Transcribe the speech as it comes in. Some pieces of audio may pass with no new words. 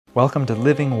Welcome to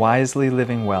Living Wisely,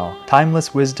 Living Well,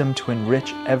 timeless wisdom to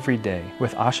enrich every day,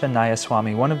 with Asha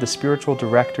Nayaswami, one of the spiritual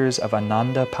directors of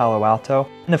Ananda Palo Alto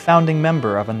and a founding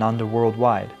member of Ananda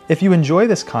Worldwide. If you enjoy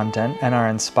this content and are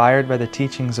inspired by the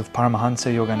teachings of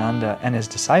Paramahansa Yogananda and his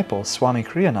disciple, Swami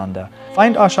Kriyananda,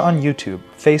 find Asha on YouTube,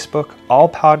 Facebook, all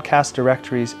podcast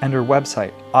directories, and her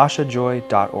website,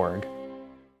 ashajoy.org.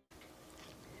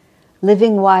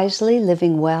 Living Wisely,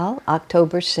 Living Well,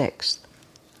 October 6th.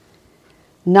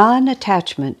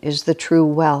 Non-attachment is the true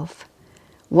wealth.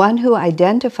 One who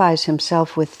identifies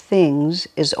himself with things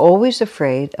is always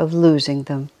afraid of losing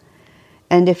them.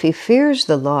 And if he fears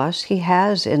the loss, he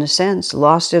has, in a sense,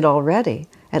 lost it already,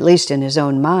 at least in his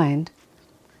own mind.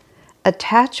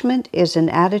 Attachment is an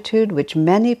attitude which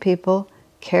many people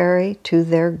carry to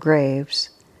their graves.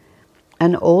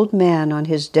 An old man on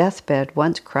his deathbed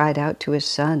once cried out to his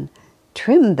son,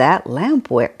 "Trim that lamp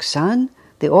wick, son.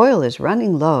 The oil is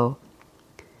running low."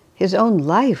 His own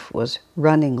life was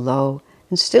running low,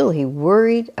 and still he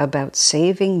worried about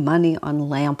saving money on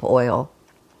lamp oil.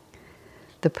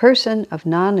 The person of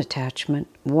non-attachment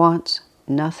wants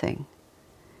nothing.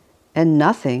 And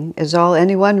nothing is all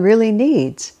anyone really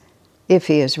needs, if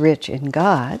he is rich in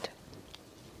God.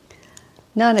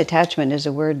 Non-attachment is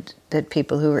a word that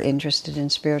people who are interested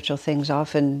in spiritual things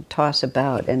often toss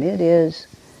about, and it is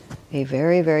a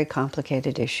very, very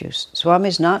complicated issue.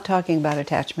 Swami's not talking about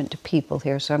attachment to people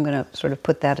here, so I'm going to sort of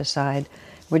put that aside.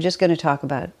 We're just going to talk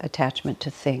about attachment to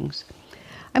things.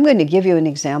 I'm going to give you an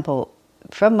example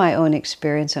from my own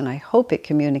experience, and I hope it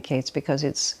communicates because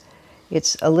it's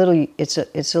a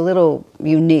little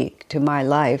unique to my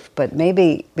life, but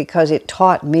maybe because it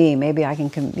taught me, maybe I can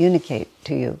communicate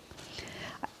to you.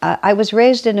 I was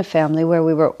raised in a family where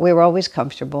we were always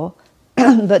comfortable,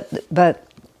 but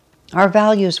our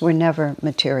values were never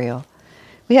material.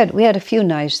 We had a few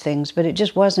nice things, but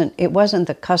it wasn't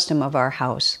the custom of our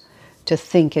house to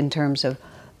think in terms of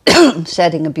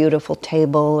setting a beautiful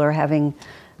table or having,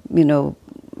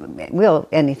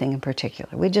 anything in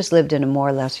particular. We just lived in a more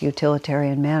or less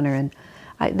utilitarian manner, and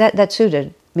that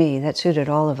suited me. That suited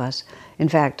all of us. In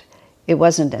fact, it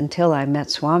wasn't until I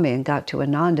met Swami and got to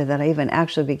Ananda that I even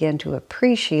actually began to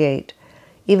appreciate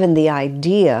even the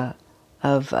idea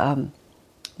of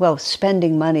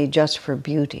spending money just for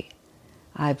beauty.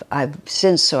 I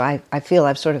feel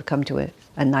I've sort of come to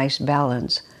a nice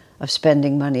balance of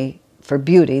spending money for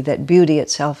beauty, that beauty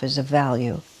itself is a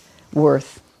value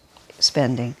worth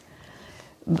spending.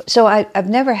 So I've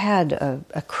never had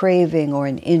a craving or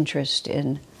an interest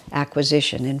in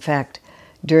acquisition. In fact,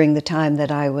 during the time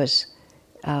that I was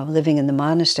living in the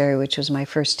monastery, which was my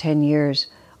first 10 years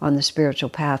on the spiritual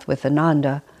path with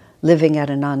Ananda, living at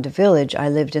Ananda Village, I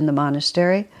lived in the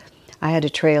monastery. I had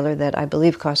a trailer that I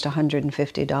believe cost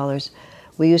 $150.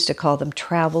 We used to call them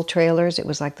travel trailers. It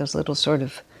was like those little sort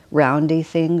of roundy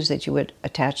things that you would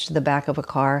attach to the back of a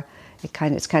car.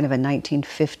 It's kind of a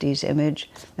 1950s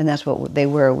image, and that's what they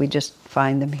were. We just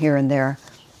find them here and there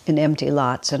in empty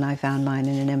lots, and I found mine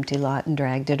in an empty lot and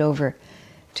dragged it over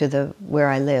to where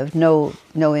I lived. No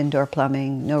indoor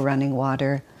plumbing, no running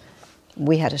water.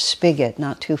 We had a spigot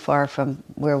not too far from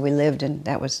where we lived, and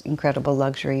that was incredible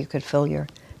luxury. You could fill your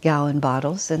gallon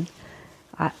bottles, and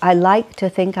I like to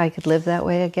think I could live that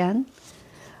way again.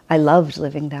 I loved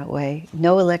living that way.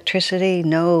 No electricity,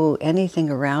 no anything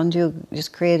around you,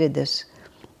 just created this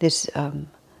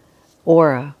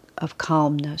aura of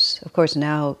calmness. Of course,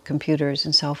 now computers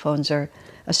and cell phones are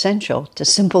essential to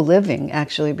simple living,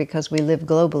 actually, because we live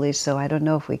globally, so I don't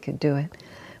know if we could do it.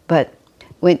 But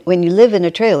when you live in a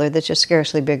trailer that's just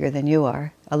scarcely bigger than you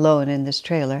are, alone in this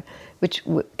trailer, which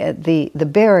the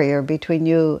barrier between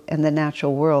you and the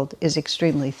natural world is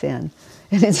extremely thin,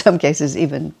 and in some cases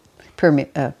even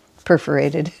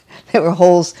perforated. There were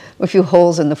a few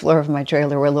holes in the floor of my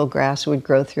trailer where a little grass would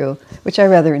grow through, which I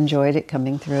rather enjoyed it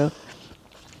coming through.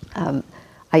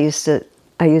 I used to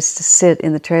sit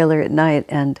in the trailer at night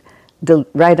and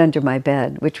right under my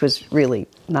bed, which was really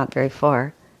not very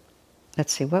far.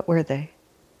 Let's see, what were they?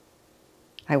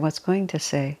 I was going to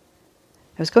say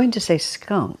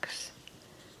skunks.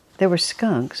 There were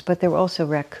skunks, but there were also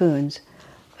raccoons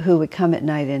who would come at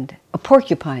night and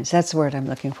porcupines, that's the word I'm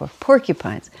looking for,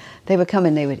 porcupines. They would come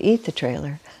and they would eat the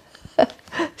trailer.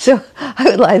 So I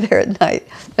would lie there at night,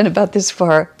 and about this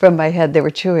far from my head, they were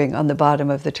chewing on the bottom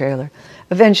of the trailer.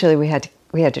 Eventually, we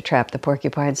had to trap the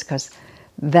porcupines because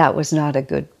that was not a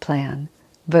good plan.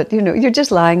 But you're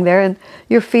just lying there, and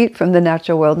your feet from the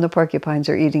natural world, and the porcupines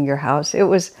are eating your house. There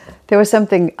was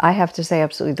something, I have to say,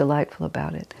 absolutely delightful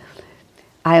about it.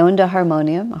 I owned a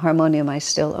harmonium I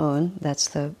still own. That's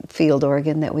the field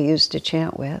organ that we used to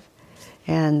chant with.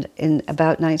 And in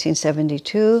about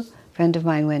 1972, a friend of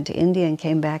mine went to India and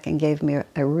came back and gave me a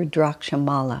Rudraksha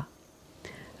mala.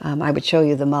 I would show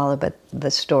you the mala, but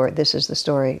this is the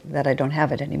story that I don't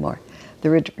have it anymore. The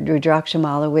Rudraksha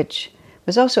mala, which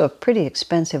was also a pretty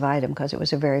expensive item because it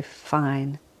was a very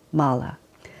fine mala.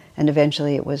 And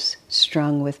eventually it was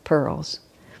strung with pearls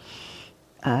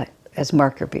as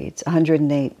marker beads,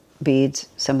 108 beads,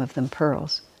 some of them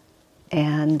pearls.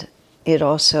 And it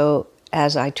also,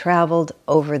 as I traveled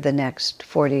over the next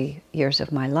 40 years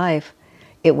of my life,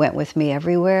 it went with me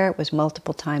everywhere. It was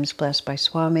multiple times blessed by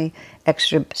Swami.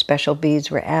 Extra special beads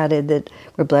were added that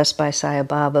were blessed by Sai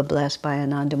Baba, blessed by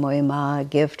Anandamoyi Ma, a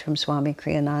gift from Swami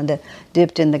Kriyananda,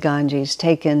 dipped in the Ganges,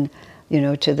 taken,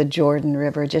 to the Jordan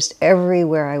River. Just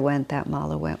everywhere I went, that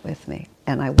mala went with me.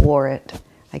 And I wore it.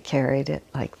 I carried it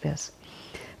like this.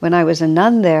 When I was a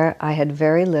nun there, I had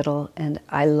very little, and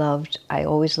I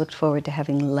always looked forward to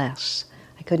having less.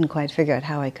 I couldn't quite figure out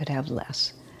how I could have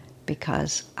less,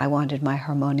 because I wanted my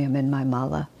harmonium and my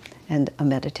mala and a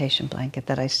meditation blanket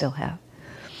that I still have.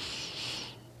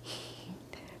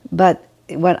 But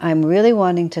what I'm really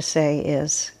wanting to say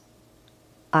is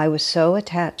I was so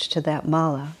attached to that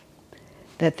mala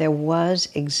that there was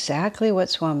exactly what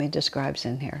Swami describes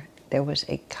in here. There was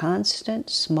a constant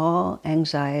small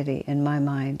anxiety in my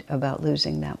mind about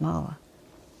losing that mala.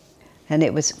 And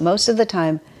it was, most of the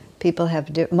time, people have,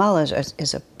 malas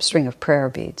is a string of prayer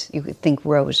beads. You could think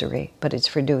rosary, but it's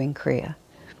for doing kriya.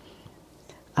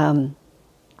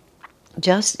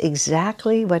 Just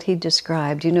exactly what he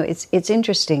described. It's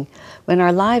interesting. When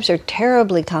our lives are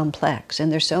terribly complex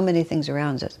and there's so many things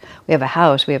around us. We have a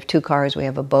house, we have 2 cars, we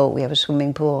have a boat, we have a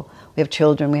swimming pool, we have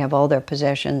children, we have all their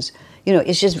possessions.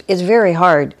 It's very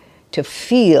hard to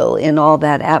feel in all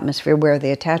that atmosphere where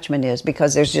the attachment is,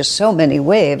 because there's just so many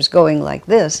waves going like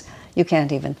this, you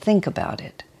can't even think about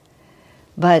it.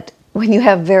 But when you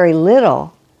have very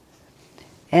little,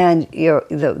 and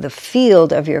the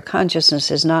field of your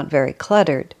consciousness is not very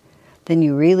cluttered, then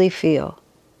you really feel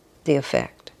the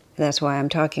effect. And that's why I'm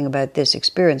talking about this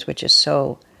experience, which is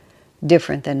so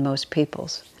different than most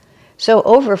people's. So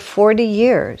over 40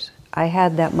 years, I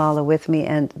had that mala with me,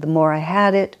 and the more I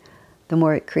had it, the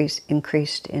more it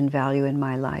increased in value in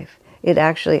my life. It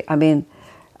actually,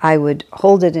 I would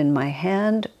hold it in my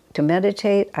hand to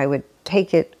meditate. I would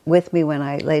take it with me when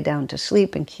I lay down to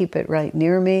sleep and keep it right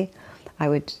near me. I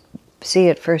would see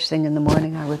it first thing in the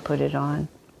morning. I would put it on.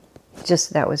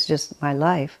 That was just my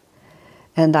life.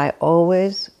 And I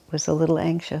always was a little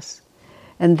anxious.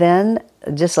 And then,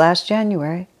 just last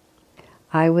January,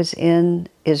 I was in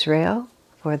Israel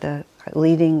for the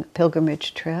leading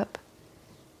pilgrimage trip.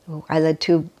 I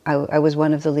was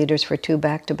one of the leaders for 2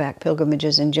 back-to-back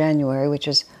pilgrimages in January, which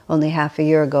is only half a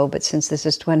year ago, but since this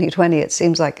is 2020, it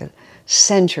seems like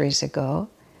centuries ago.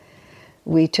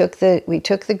 We took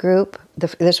the group.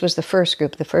 This was the first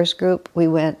group. The first group, we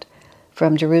went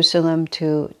from Jerusalem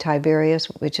to Tiberias,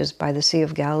 which is by the Sea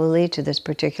of Galilee, to this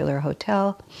particular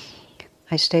hotel.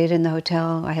 I stayed in the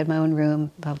hotel. I had my own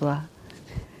room, blah, blah.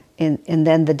 And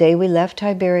then the day we left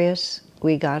Tiberias,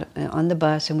 we got on the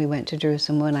bus and we went to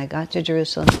Jerusalem. When I got to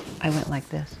Jerusalem, I went like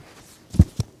this.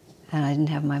 And I didn't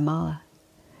have my mala.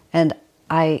 And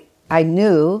I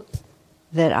knew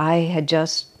that I had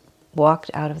just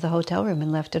walked out of the hotel room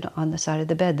and left it on the side of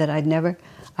the bed, that I'd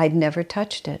never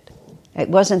touched it. It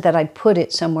wasn't that I'd put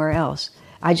it somewhere else.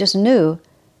 I just knew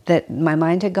that my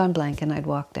mind had gone blank and I'd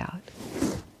walked out.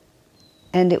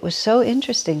 And it was so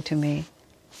interesting to me.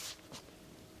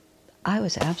 I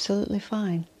was absolutely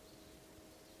fine.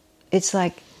 It's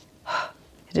like,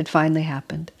 it had finally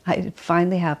happened. It had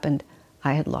finally happened.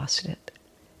 I had lost it.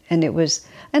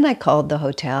 And I called the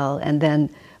hotel, and then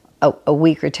a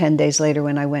week or 10 days later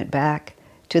when I went back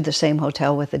to the same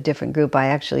hotel with a different group, I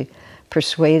actually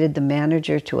persuaded the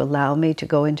manager to allow me to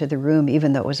go into the room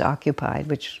even though it was occupied,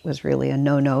 which was really a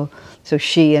no-no. So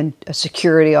she and a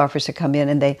security officer come in,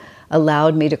 and they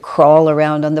allowed me to crawl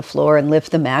around on the floor and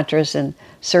lift the mattress and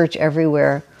search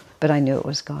everywhere, but I knew it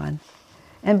was gone.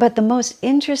 But the most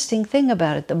interesting thing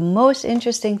about it,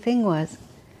 was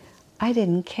I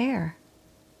didn't care.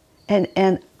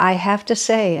 And I have to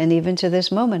say, and even to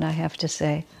this moment I have to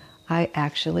say, I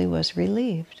actually was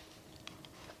relieved.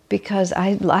 Because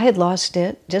I had lost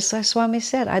it, just like Swami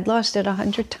said, I'd lost it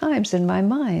 100 times in my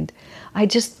mind. I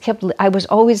was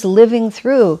always living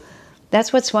through.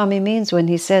 That's what Swami means when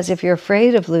he says, if you're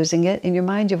afraid of losing it, in your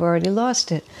mind you've already lost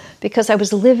it. Because I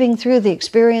was living through the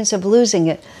experience of losing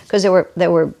it, because there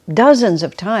were dozens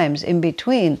of times in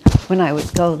between when I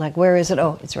would go like, where is it?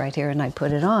 Oh, it's right here, and I'd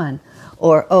put it on.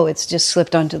 Or, oh, it's just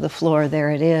slipped onto the floor, there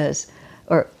it is.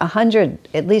 Or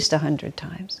at least 100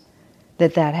 times.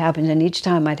 that happened. And each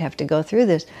time I'd have to go through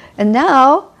this. And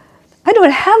now I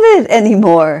don't have it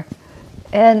anymore.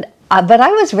 And but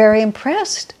I was very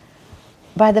impressed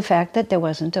by the fact that there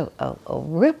wasn't a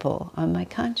ripple on my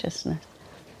consciousness.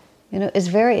 You know, it's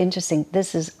very interesting.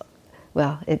 This is,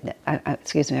 well,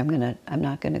 excuse me, I'm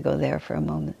not gonna go there for a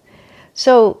moment.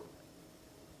 So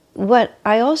what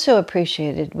I also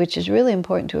appreciated, which is really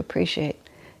important to appreciate,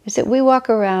 is that we walk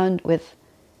around with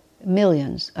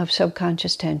millions of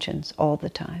subconscious tensions all the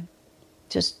time.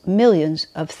 Just millions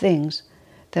of things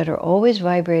that are always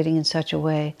vibrating in such a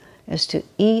way as to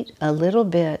eat a little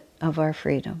bit of our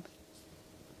freedom.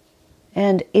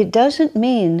 And it doesn't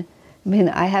mean,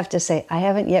 I have to say, I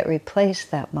haven't yet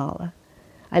replaced that mala.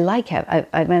 I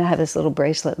have this little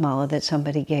bracelet mala that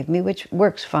somebody gave me, which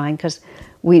works fine, because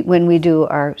when we do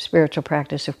our spiritual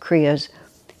practice of kriyas,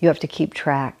 you have to keep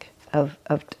track of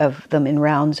them in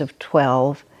rounds of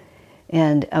 12.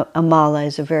 And a mala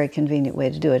is a very convenient way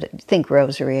to do it. Think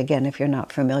rosary again, if you're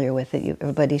not familiar with it.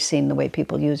 Everybody's seen the way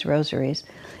people use rosaries.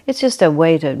 It's just a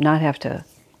way to not have to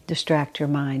distract your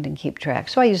mind and keep track.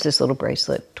 So I use this little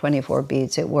bracelet, 24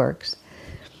 beads. It works.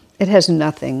 It has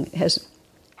nothing.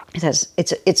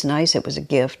 It's nice. It was a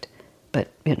gift, but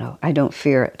I don't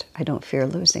fear it. I don't fear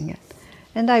losing it.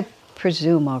 And I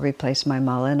presume I'll replace my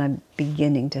mala, and I'm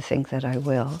beginning to think that I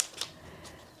will.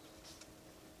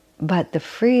 But the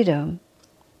freedom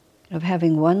of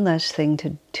having one less thing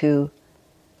to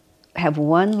have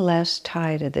one less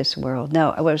tie to this world. Now,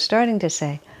 what I was starting to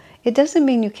say, it doesn't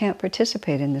mean you can't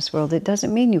participate in this world. It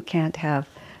doesn't mean you can't have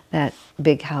that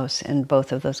big house and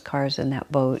both of those cars and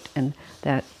that boat and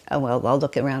that, I'll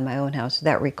look around my own house,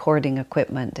 that recording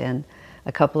equipment and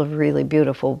a couple of really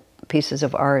beautiful pieces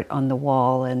of art on the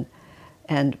wall and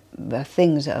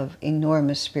things of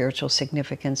enormous spiritual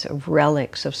significance, of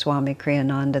relics of Swami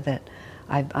Kriyananda that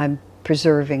I'm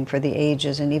preserving for the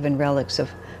ages, and even relics of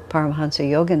Paramahansa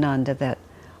Yogananda that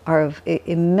are of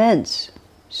immense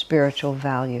spiritual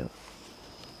value.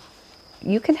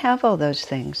 You can have all those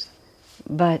things,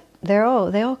 but they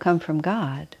all come from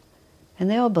God, and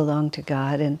they all belong to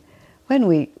God. And when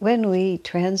we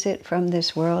transit from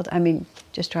this world,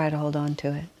 just try to hold on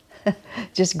to it.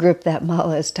 Just grip that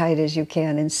mala as tight as you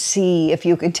can and see if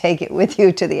you could take it with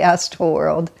you to the astral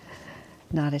world.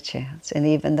 Not a chance. And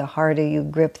even the harder you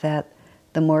grip that,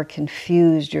 the more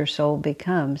confused your soul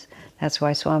becomes. That's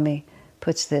why Swami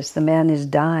puts this, the man is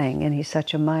dying and he's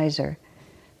such a miser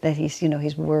that he's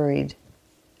worried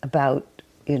about,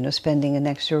 spending an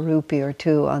extra rupee or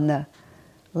two on the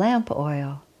lamp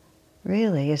oil.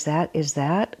 Really, is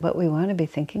that what we want to be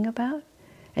thinking about?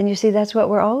 And you see, that's what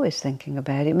we're always thinking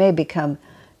about. It may become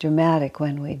dramatic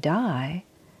when we die,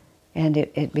 and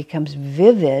it becomes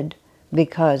vivid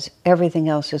because everything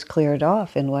else is cleared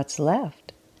off and what's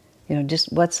left.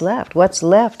 Just what's left. What's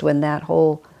left when that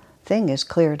whole thing is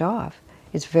cleared off.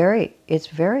 It's very,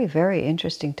 very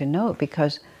interesting to note,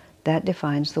 because that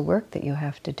defines the work that you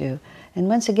have to do. And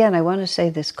once again, I want to say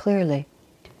this clearly.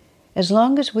 As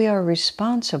long as we are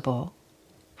responsible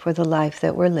for the life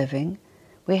that we're living,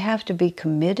 we have to be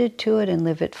committed to it and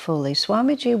live it fully.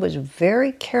 Swamiji was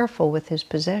very careful with his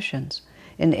possessions.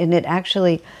 And it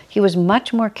actually, he was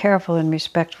much more careful and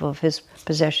respectful of his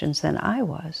possessions than I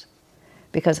was,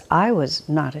 because I was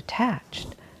not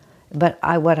attached. But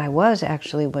what I was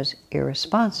actually was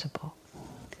irresponsible.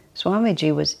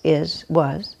 Swamiji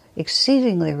was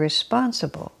exceedingly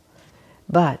responsible.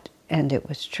 But, and it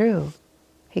was true,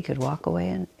 he could walk away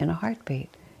in a heartbeat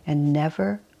and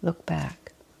never look back.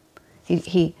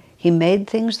 He made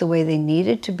things the way they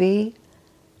needed to be.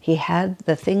 He had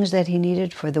the things that he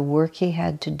needed for the work he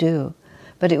had to do.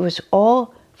 But it was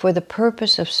all for the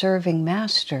purpose of serving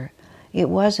Master. It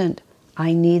wasn't,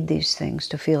 I need these things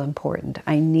to feel important.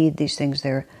 I need these things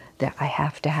that I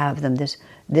have to have them. This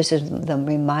is the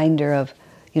reminder of,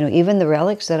 even the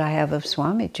relics that I have of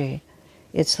Swamiji.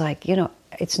 It's like,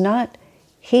 it's not,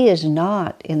 he is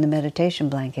not in the meditation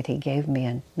blanket he gave me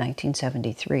in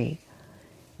 1973.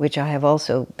 Which I have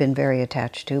also been very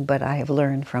attached to, but I have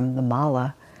learned from the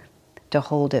mala to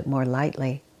hold it more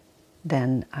lightly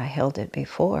than I held it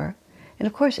before. And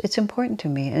of course, it's important to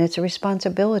me, and it's a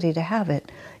responsibility to have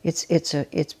it.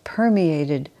 It's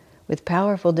permeated with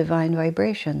powerful divine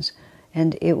vibrations,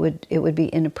 and it would be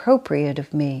inappropriate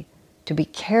of me to be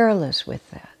careless with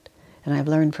that. And I've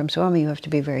learned from Swami, you have to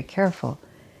be very careful.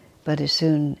 But as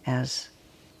soon as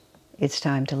it's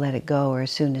time to let it go, or as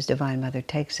soon as Divine Mother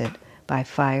takes it, by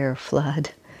fire,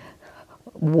 flood,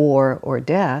 war, or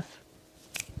death,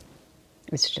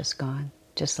 it's just gone,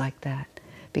 just like that.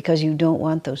 Because you don't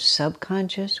want those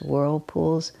subconscious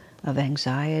whirlpools of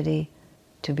anxiety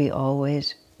to be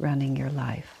always running your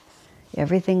life.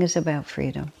 Everything is about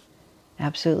freedom.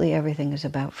 Absolutely everything is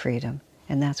about freedom.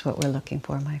 And that's what we're looking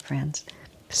for, my friends.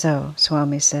 So,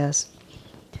 Swami says,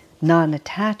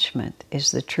 non-attachment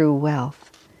is the true wealth.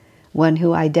 One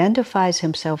who identifies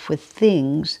himself with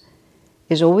things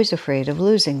is always afraid of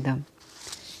losing them.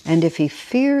 And if he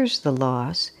fears the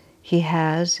loss, he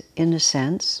has, in a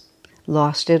sense,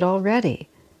 lost it already,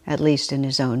 at least in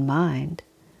his own mind.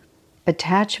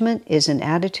 Attachment is an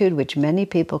attitude which many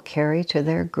people carry to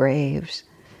their graves.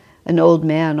 An old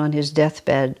man on his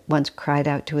deathbed once cried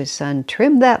out to his son,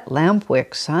 "Trim that lamp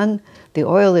wick, son, the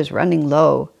oil is running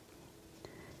low."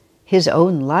 His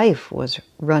own life was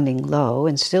running low,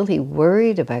 and still he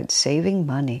worried about saving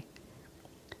money.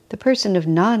 The person of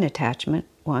non-attachment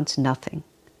wants nothing.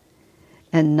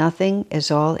 And nothing is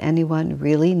all anyone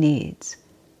really needs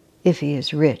if he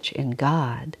is rich in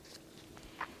God.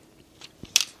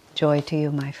 Joy to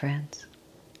you, my friends.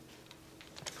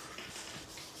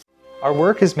 Our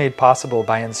work is made possible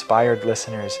by inspired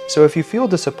listeners, so if you feel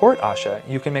to support Asha,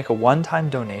 you can make a one-time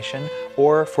donation,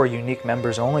 or for unique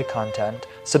members-only content,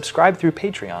 subscribe through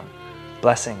Patreon.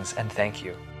 Blessings and thank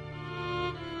you.